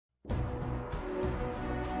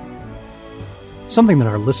Something that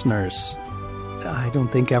our listeners, I don't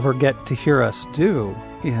think, ever get to hear us do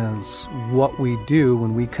is what we do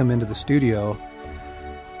when we come into the studio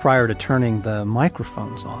prior to turning the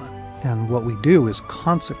microphones on. And what we do is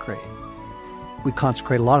consecrate. We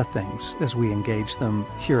consecrate a lot of things as we engage them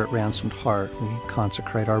here at Ransomed Heart. We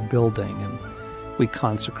consecrate our building, and we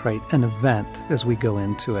consecrate an event as we go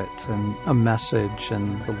into it, and a message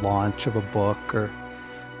and the launch of a book or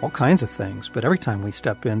all kinds of things. But every time we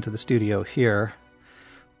step into the studio here,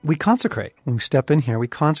 we consecrate. When we step in here, we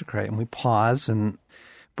consecrate, and we pause and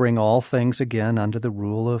bring all things again under the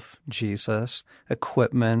rule of Jesus,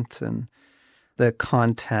 equipment and the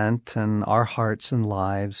content and our hearts and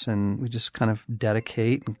lives, and we just kind of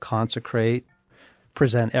dedicate and consecrate,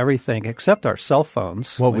 present everything except our cell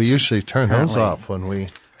phones. Well, we usually turn those off when we...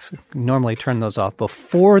 Normally turn those off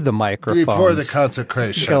before the microphones. Before the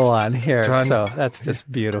consecration. Go on here. John, so that's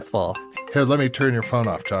just beautiful. Here, let me turn your phone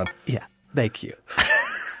off, John. Yeah, thank you.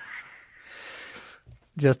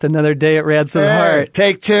 Just another day at Ransomed Heart.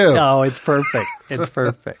 Take two. Oh, it's perfect. It's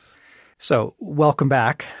perfect. So welcome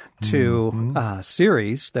back to a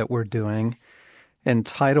series that we're doing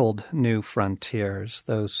entitled New Frontiers,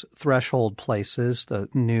 those threshold places, the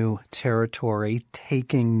new territory,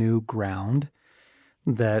 taking new ground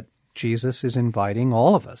that Jesus is inviting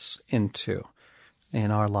all of us into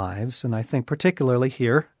in our lives, and I think particularly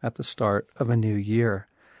here at the start of a new year.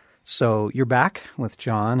 So you're back with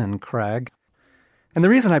John and Craig. And the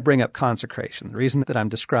reason I bring up consecration, the reason that I'm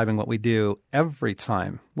describing what we do every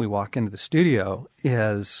time we walk into the studio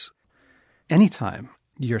is anytime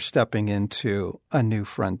you're stepping into a new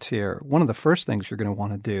frontier, one of the first things you're going to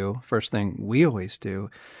want to do, first thing we always do,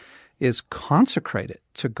 is consecrate it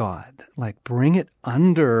to God. Like bring it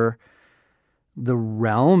under the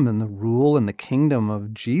realm and the rule and the kingdom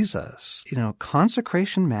of Jesus. You know,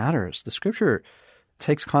 consecration matters. The Scripture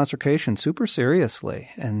takes consecration super seriously.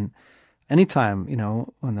 And anytime, you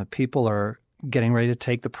know, when the people are getting ready to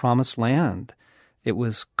take the promised land, it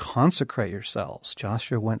was consecrate yourselves.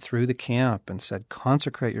 Joshua went through the camp and said,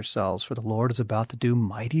 consecrate yourselves, for the Lord is about to do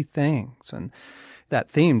mighty things. And that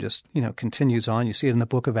theme just, you know, continues on. You see it in the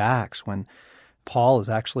book of Acts when Paul is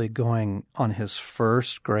actually going on his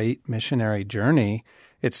first great missionary journey.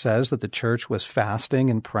 It says that the church was fasting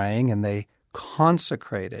and praying, and they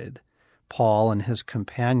consecrated Paul and his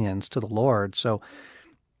companions to the Lord. So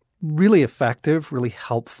really effective, really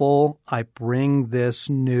helpful. I bring this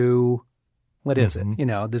new, what is it? You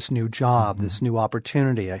know, this new job, this new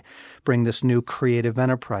opportunity. I bring this new creative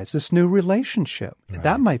enterprise, this new relationship. Right.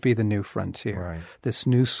 That might be the new frontier. Right. This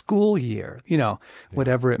new school year, you know,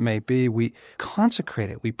 whatever it may be. We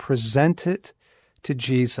consecrate it. We present it to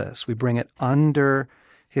Jesus. We bring it under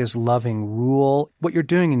his loving rule. What you're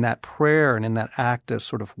doing in that prayer and in that act of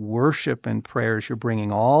sort of worship and prayer is you're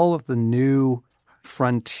bringing all of the new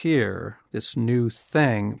frontier, this new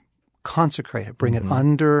thing, consecrate it, bring it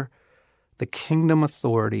under the kingdom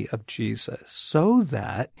authority of Jesus so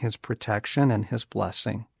that his protection and his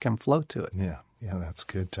blessing can flow to it. Yeah, that's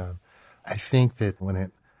good, John. I think that when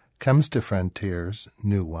it comes to frontiers,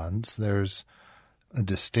 new ones, there's a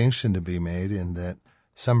distinction to be made in that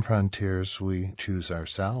some frontiers we choose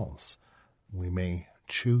ourselves. We may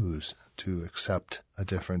choose to accept a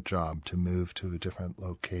different job, to move to a different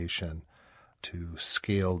location, to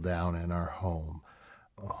scale down in our home,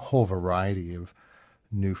 a whole variety of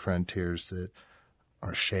new frontiers that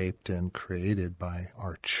are shaped and created by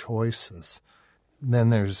our choices. And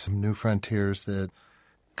then there's some new frontiers that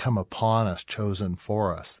come upon us, chosen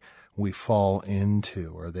for us, we fall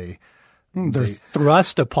into, or they're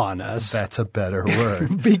thrust upon us. That's a better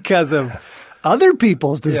word. Because of other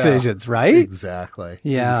people's decisions, right? Exactly.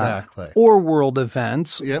 Yeah. Exactly. Or world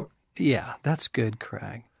events. Yep. Yeah, that's good,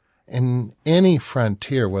 Craig. In any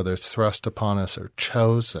frontier, whether it's thrust upon us or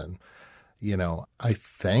chosen, you know, I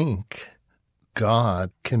think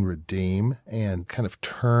God can redeem and kind of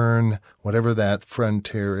turn whatever that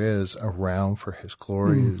frontier is around for his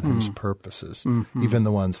glory and his purposes, even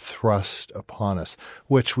the ones thrust upon us,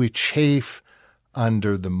 which we chafe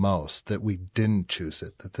under the most, that we didn't choose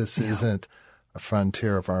it, that this isn't a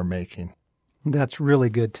frontier of our making. That's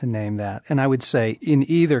really good to name that. And I would say in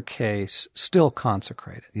either case, still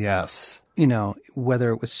consecrate it. Yes. You know,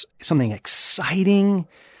 whether it was something exciting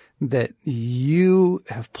that you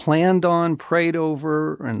have planned on, prayed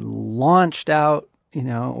over, and launched out, you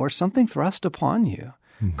know, or something thrust upon you,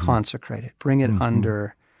 consecrate it. Bring it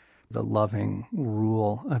under the loving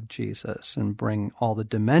rule of Jesus and bring all the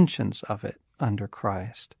dimensions of it under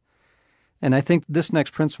Christ. And I think this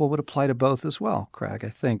next principle would apply to both as well, Craig. I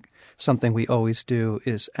think something we always do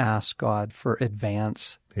is ask God for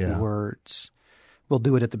advance words. We'll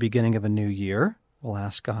do it at the beginning of a new year. We'll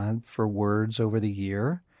ask God for words over the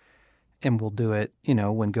year, and we'll do it,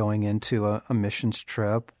 when going into a missions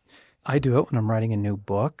trip. I do it when I'm writing a new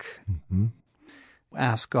book. Mm-hmm.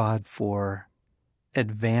 Ask God for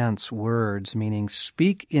advance words, meaning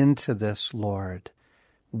speak into this, Lord.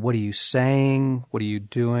 What are you saying? What are you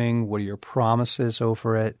doing? What are your promises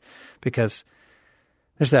over it? Because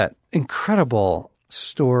there's that incredible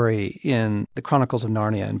story in the Chronicles of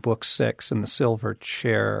Narnia in Book 6 in the Silver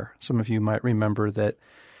Chair. Some of you might remember that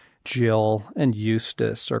Jill and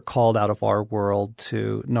Eustace are called out of our world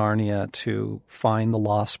to Narnia to find the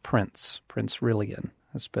lost prince. Prince Rilian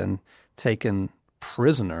has been taken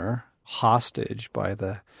prisoner, hostage by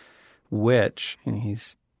the witch, and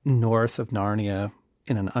he's north of Narnia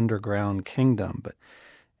in an underground kingdom. But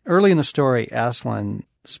early in the story, Aslan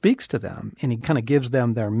speaks to them, and he kind of gives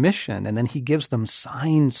them their mission, and then he gives them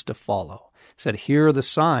signs to follow. He said, here are the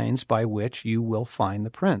signs by which you will find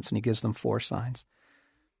the prince, and he gives them 4 signs.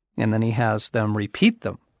 And then he has them repeat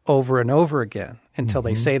them over and over again until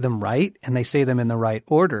they say them right, and they say them in the right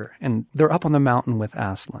order, and they're up on the mountain with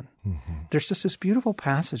Aslan. There's just this beautiful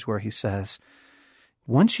passage where he says,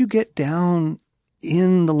 once you get down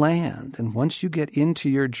in the land, and once you get into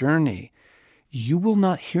your journey, you will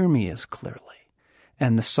not hear me as clearly,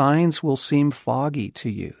 and the signs will seem foggy to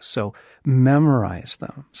you. So memorize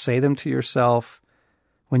them. Say them to yourself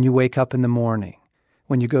when you wake up in the morning,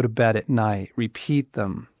 when you go to bed at night. Repeat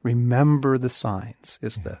them. Remember the signs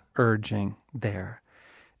is the urging there.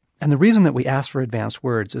 And the reason that we ask for advanced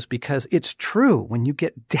words is because it's true when you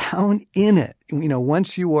get down in it.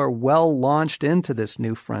 Once you are well launched into this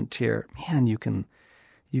new frontier, man, you can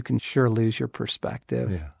sure lose your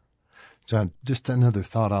perspective. Yeah. John, just another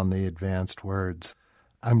thought on the advanced words.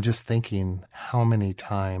 I'm just thinking how many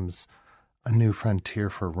times a new frontier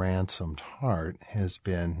for ransomed heart has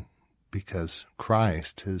been because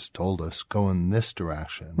Christ has told us, go in this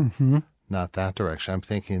direction, not that direction. I'm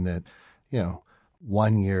thinking that,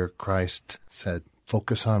 one year Christ said,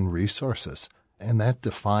 focus on resources. And that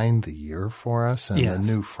defined the year for us. And the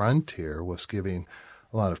new frontier was giving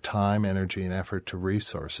a lot of time, energy, and effort to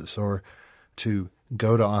resources, or to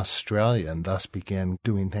go to Australia and thus begin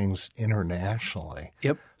doing things internationally.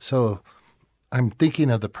 Yep. So I'm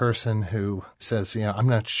thinking of the person who says, I'm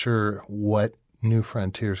not sure what new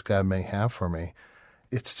frontiers God may have for me.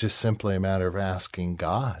 It's just simply a matter of asking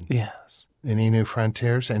God. Yes. Any new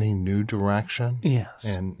frontiers, any new direction? Yes.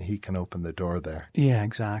 And he can open the door there. Yeah,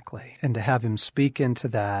 exactly. And to have him speak into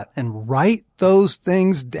that and write those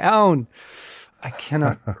things down. I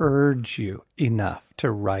cannot urge you enough to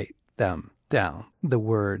write them down. The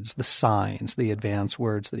words, the signs, the advanced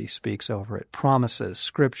words that he speaks over it, promises,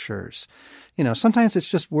 scriptures. Sometimes it's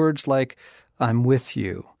just words like, I'm with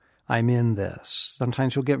you. I'm in this.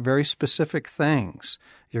 Sometimes you'll get very specific things.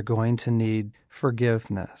 You're going to need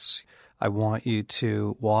forgiveness. I want you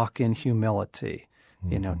to walk in humility.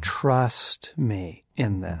 Trust me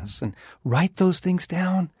in this. And write those things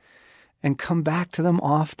down and come back to them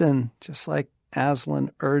often, just like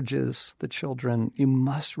Aslan urges the children. You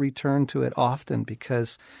must return to it often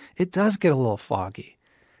because it does get a little foggy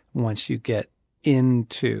once you get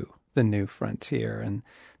into the new frontier. And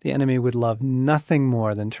the enemy would love nothing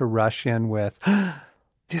more than to rush in with,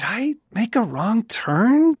 did I make a wrong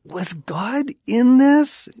turn? Was God in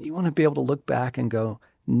this? You want to be able to look back and go,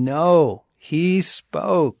 no, he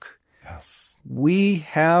spoke. Yes. We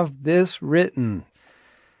have this written.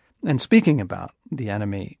 And speaking about the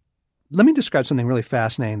enemy, let me describe something really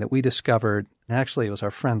fascinating that we discovered. Actually, it was our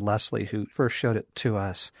friend Leslie who first showed it to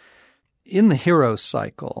us. In the hero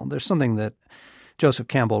cycle, there's something that Joseph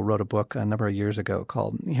Campbell wrote a book a number of years ago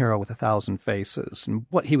called Hero with a Thousand Faces. And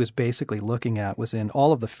what he was basically looking at was in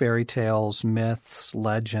all of the fairy tales, myths,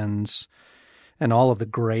 legends, and all of the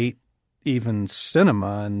great, even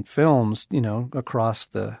cinema and films, across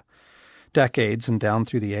the decades and down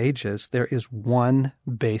through the ages, there is one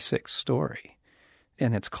basic story.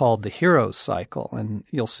 And it's called the hero cycle. And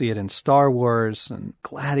you'll see it in Star Wars and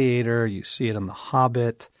Gladiator. You see it in The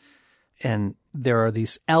Hobbit. And there are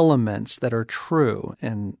these elements that are true.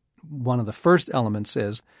 And one of the first elements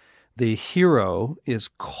is the hero is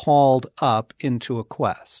called up into a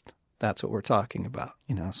quest. That's what we're talking about.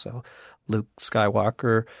 So Luke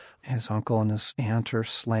Skywalker, his uncle and his aunt are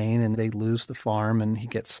slain and they lose the farm and he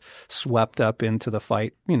gets swept up into the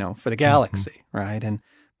fight, for the galaxy, right? And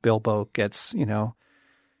Bilbo gets,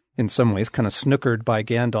 in some ways kind of snookered by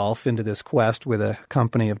Gandalf into this quest with a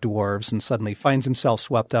company of dwarves and suddenly finds himself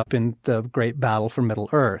swept up in the great battle for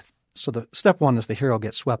Middle-earth. So the step one is the hero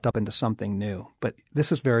gets swept up into something new. But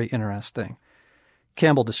this is very interesting.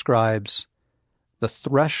 Campbell describes the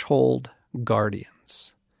threshold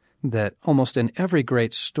guardians. that almost in every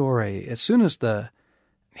great story, as soon as the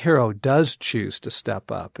hero does choose to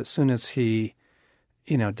step up, as soon as he,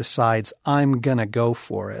 decides, I'm going to go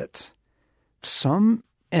for it, some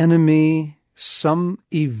enemy, some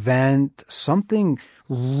event, something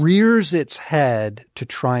rears its head to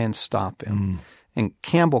try and stop him. And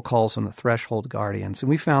Campbell calls them the threshold guardians. And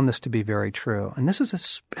we found this to be very true. And this is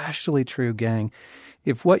especially true, gang,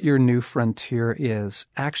 if what your new frontier is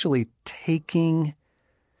actually taking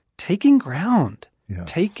ground,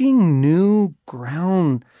 taking new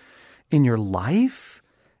ground in your life,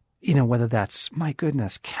 whether that's, my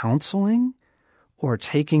goodness, counseling, or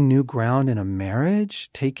taking new ground in a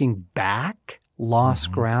marriage, taking back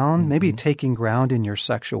lost ground, maybe taking ground in your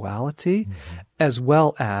sexuality, as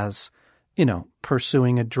well as,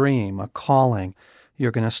 pursuing a dream, a calling.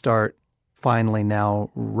 You're going to start finally now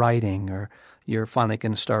writing, or you're finally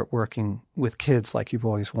going to start working with kids like you've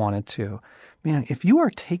always wanted to. Man, if you are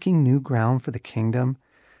taking new ground for the kingdom,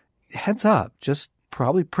 heads up, just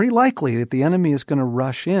probably pretty likely that the enemy is going to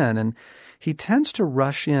rush in. And he tends to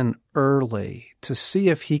rush in early to see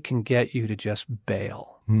if he can get you to just bail.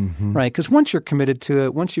 Right? Because once you're committed to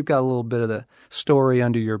it, once you've got a little bit of the story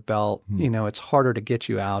under your belt, it's harder to get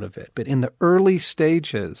you out of it. But in the early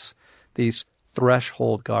stages, these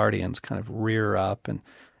threshold guardians kind of rear up. And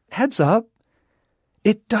heads up,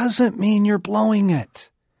 it doesn't mean you're blowing it.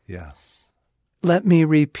 Yes. Let me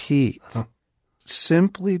repeat.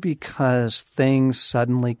 Simply because things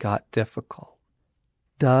suddenly got difficult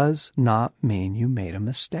does not mean you made a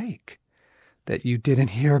mistake, that you didn't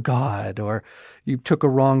hear God, or you took a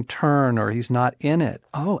wrong turn, or he's not in it.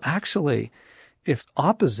 Oh, actually, if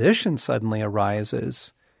opposition suddenly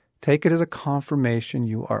arises, take it as a confirmation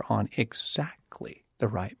you are on exactly the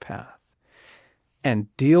right path,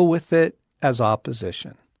 and deal with it as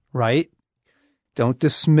opposition, right? Don't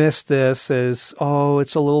dismiss this as, oh,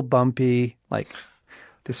 it's a little bumpy. Like,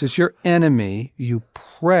 this is your enemy. You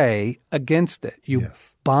pray against it. You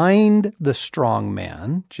bind the strong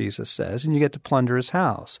man, Jesus says, and you get to plunder his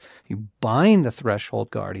house. You bind the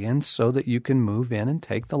threshold guardians so that you can move in and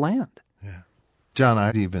take the land. Yeah. John,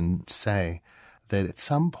 I'd even say that at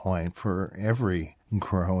some point for every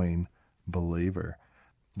growing believer,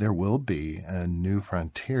 there will be a new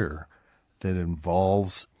frontier that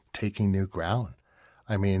involves taking new ground.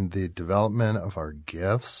 I mean, the development of our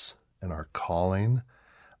gifts and our calling,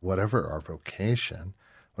 whatever our vocation,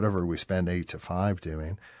 whatever we spend 8 to 5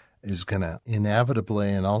 doing, is going to inevitably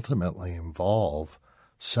and ultimately involve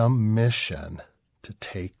some mission to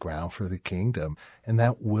take ground for the kingdom, and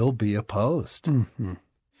that will be opposed.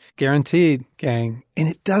 Guaranteed, gang. And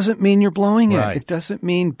it doesn't mean you're blowing it. Right. It doesn't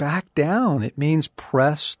mean back down. It means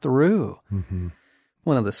press through.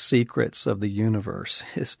 One of the secrets of the universe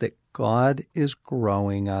is that God is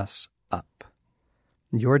growing us up.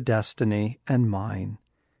 Your destiny and mine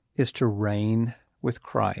is to reign with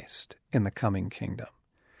Christ in the coming kingdom.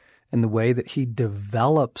 And the way that he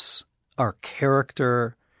develops our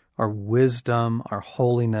character, our wisdom, our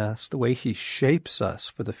holiness, the way he shapes us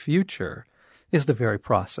for the future is the very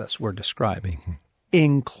process we're describing,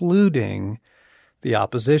 including the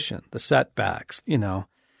opposition, the setbacks. I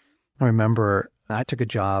remember I took a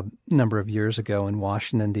job a number of years ago in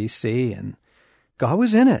Washington, D.C., and God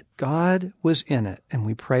was in it. God was in it. And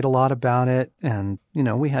we prayed a lot about it. And,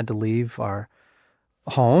 we had to leave our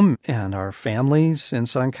home and our families in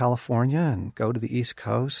Southern California and go to the East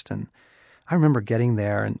Coast. And I remember getting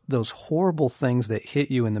there and those horrible things that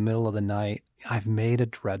hit you in the middle of the night. I've made a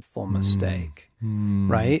dreadful mistake,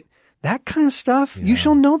 right? That kind of stuff, you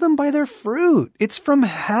shall know them by their fruit. It's from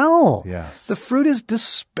hell. Yes. The fruit is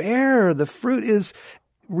despair. The fruit is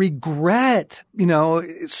regret,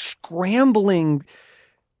 scrambling.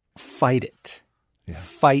 Fight it. Yeah.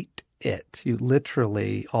 Fight it. You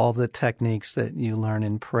literally, all the techniques that you learn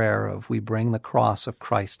in prayer of, we bring the cross of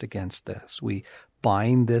Christ against this. We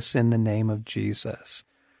bind this in the name of Jesus,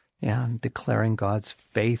 and declaring God's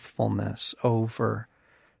faithfulness over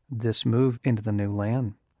this move into the new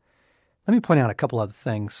land. Let me point out a couple other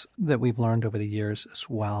things that we've learned over the years as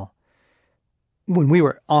well. When we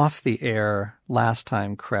were off the air last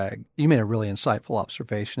time, Craig, you made a really insightful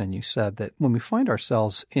observation, and you said that when we find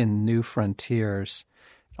ourselves in new frontiers,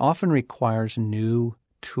 it often requires new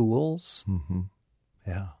tools.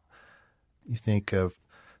 Yeah. You think of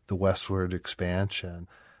the westward expansion,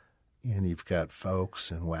 and you've got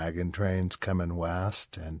folks and wagon trains coming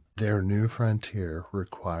west, and their new frontier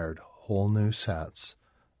required whole new sets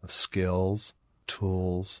of skills,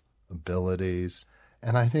 tools, abilities.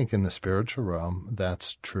 And I think in the spiritual realm,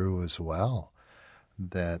 that's true as well,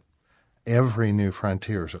 that every new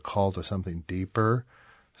frontier is a call to something deeper,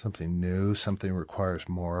 something new, something requires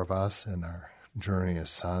more of us in our journey as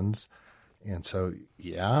sons. And so,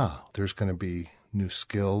 yeah, there's going to be new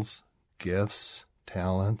skills, gifts,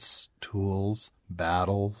 talents, tools,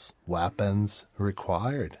 battles, weapons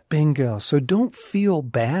required. Bingo. So don't feel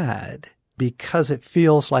bad because it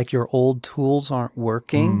feels like your old tools aren't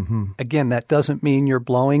working. Mm-hmm. Again, that doesn't mean you're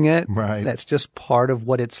blowing it. Right. That's just part of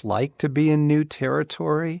what it's like to be in new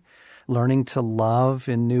territory, learning to love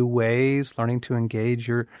in new ways, learning to engage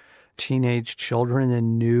your teenage children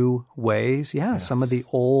in new ways. Yeah, Yes. some of the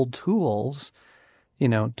old tools,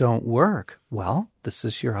 don't work. Well, this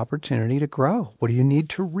is your opportunity to grow. What do you need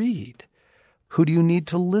to read? Who do you need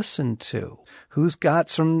to listen to? Who's got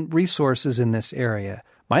some resources in this area?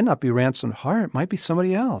 Might not be Ransomed Heart, might be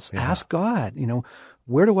somebody else. Yeah. Ask God,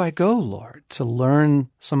 where do I go, Lord, to learn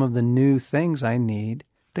some of the new things I need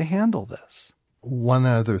to handle this? One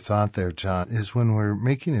other thought there, John, is when we're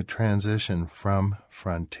making a transition from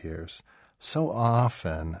frontiers, so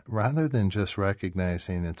often, rather than just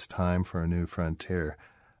recognizing it's time for a new frontier,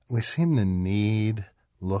 we seem to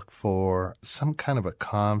look for some kind of a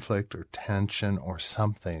conflict or tension or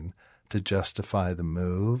something to justify the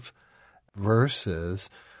move, versus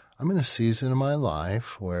I'm in a season of my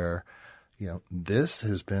life where, this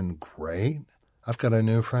has been great. I've got a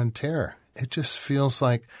new frontier. It just feels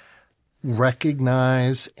like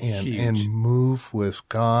recognize and move with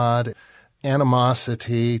God.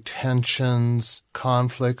 Animosity, tensions,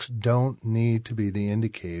 conflicts don't need to be the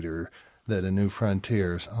indicator that a new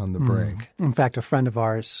frontier's on the brink. In fact, a friend of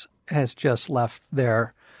ours has just left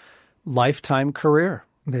their lifetime career.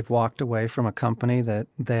 They've walked away from a company that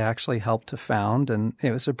they actually helped to found, and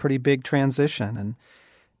it was a pretty big transition. And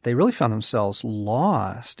they really found themselves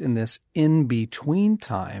lost in this in-between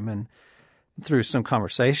time. And through some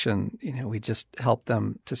conversation, we just helped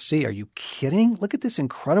them to see, are you kidding? Look at this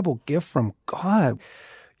incredible gift from God.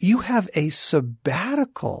 You have a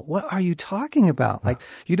sabbatical. What are you talking about? Like,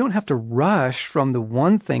 you don't have to rush from the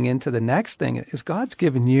one thing into the next thing. Is God's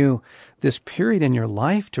given you this period in your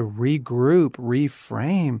life to regroup,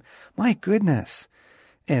 reframe. My goodness.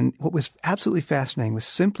 And what was absolutely fascinating was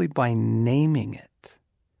simply by naming it,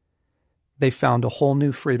 they found a whole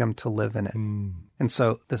new freedom to live in it. And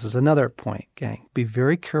so this is another point, gang. Be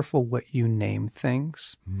very careful what you name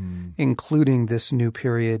things, including this new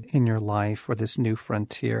period in your life or this new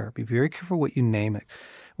frontier. Be very careful what you name it.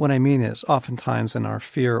 What I mean is oftentimes in our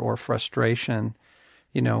fear or frustration,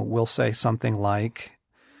 we'll say something like,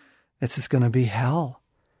 this is going to be hell.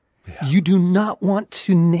 Yeah. You do not want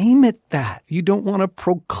to name it that. You don't want to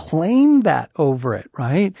proclaim that over it,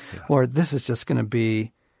 right? Yeah. Or this is just going to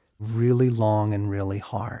be really long and really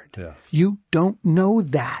hard. Yes. You don't know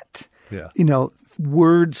that. Yeah.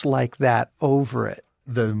 Words like that over it.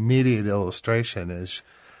 The immediate illustration is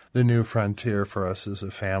the new frontier for us as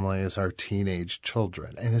a family is our teenage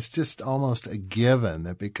children. And it's just almost a given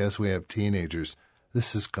that because we have teenagers,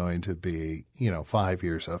 this is going to be, 5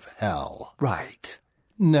 years of hell. Right.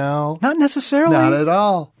 No. Not necessarily. Not at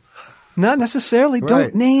all. Not necessarily. Right.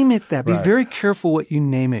 Don't name it that. Be Right. very careful what you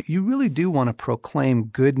name it. You really do want to proclaim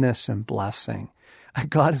goodness and blessing.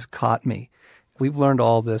 God has caught me. We've learned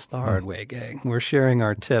all this the hard way, gang. We're sharing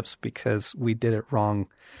our tips because we did it wrong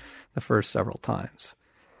the first several times.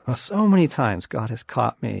 So many times God has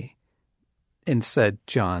caught me and said,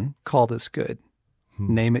 John, call this good.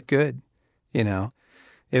 Name it good. It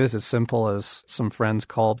was as simple as some friends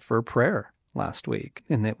called for prayer last week,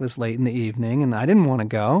 and it was late in the evening, and I didn't want to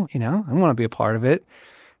go, I want to be a part of it.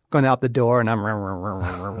 Going out the door, and I'm,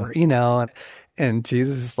 and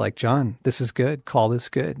Jesus is like, John, this is good. Call this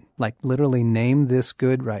good. Like, literally name this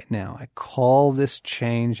good right now. I call this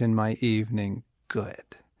change in my evening good,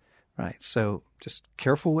 right? So just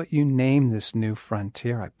careful what you name this new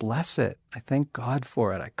frontier. I bless it. I thank God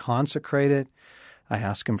for it. I consecrate it. I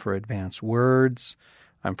ask him for advanced words.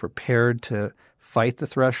 I'm prepared to fight the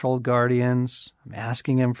threshold guardians. I'm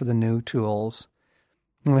asking him for the new tools.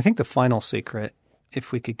 And I think the final secret,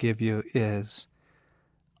 if we could give you, is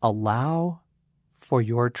allow for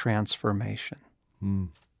your transformation.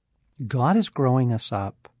 God is growing us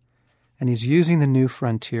up, and he's using the new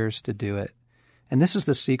frontiers to do it. And this is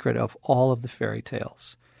the secret of all of the fairy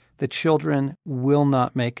tales. The children will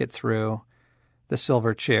not make it through the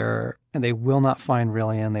silver chair, and they will not find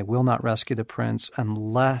Rilian. They will not rescue the prince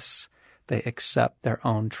unless they accept their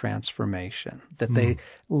own transformation, that they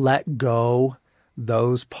let go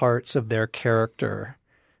those parts of their character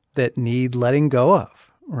that need letting go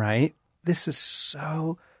of, right? This is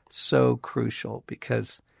so, so crucial,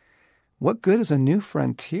 because what good is a new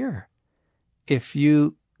frontier if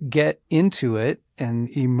you get into it and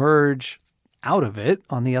emerge out of it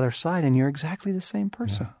on the other side, and you're exactly the same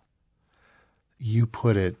person. Yeah. You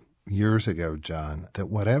put it years ago, John, that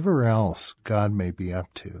whatever else God may be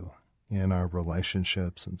up to in our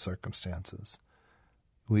relationships and circumstances,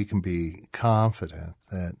 we can be confident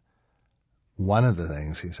that one of the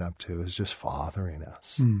things he's up to is just fathering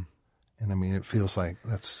us. And I mean, it feels like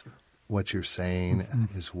that's what you're saying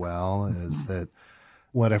as well, is that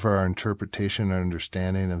whatever our interpretation or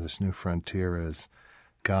understanding of this new frontier is,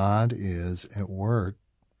 God is at work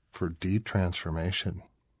for deep transformation.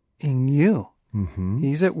 In you. Mm-hmm.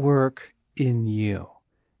 He's at work in you.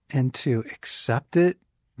 And to accept it,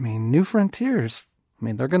 I mean, new frontiers, I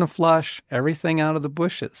mean, they're going to flush everything out of the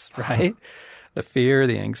bushes, right? The fear,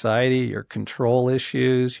 the anxiety, your control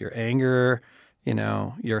issues, your anger,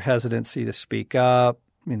 your hesitancy to speak up,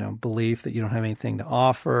 belief that you don't have anything to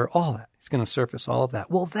offer, all that. He's going to surface all of that.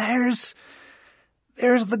 Well, there's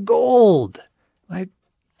the gold. Like,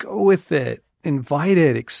 go with it, invite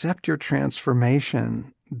it, accept your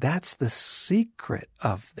transformation. That's the secret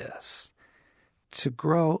of this. To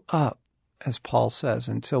grow up, as Paul says,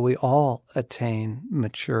 until we all attain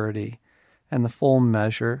maturity and the full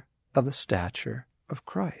measure of the stature of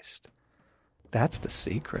Christ. That's the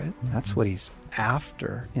secret. That's what he's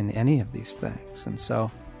after in any of these things. And so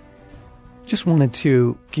just wanted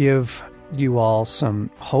to give you all some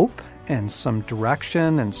hope and some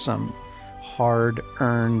direction and some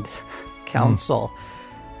hard-earned counsel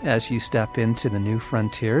as you step into the new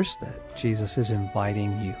frontiers that Jesus is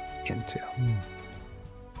inviting you into.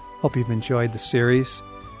 Hope you've enjoyed the series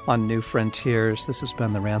on New Frontiers. This has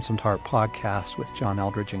been the Ransomed Heart Podcast with John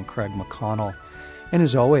Eldredge and Craig McConnell. And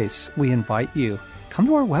as always, we invite you, come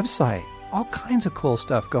to our website. All kinds of cool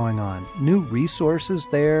stuff going on. New resources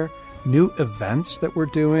there, new events that we're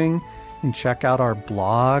doing. And check out our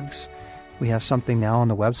blogs. We have something now on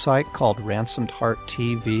the website called Ransomed Heart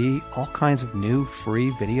TV. All kinds of new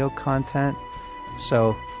free video content.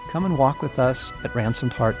 So come and walk with us at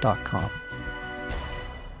ransomedheart.com.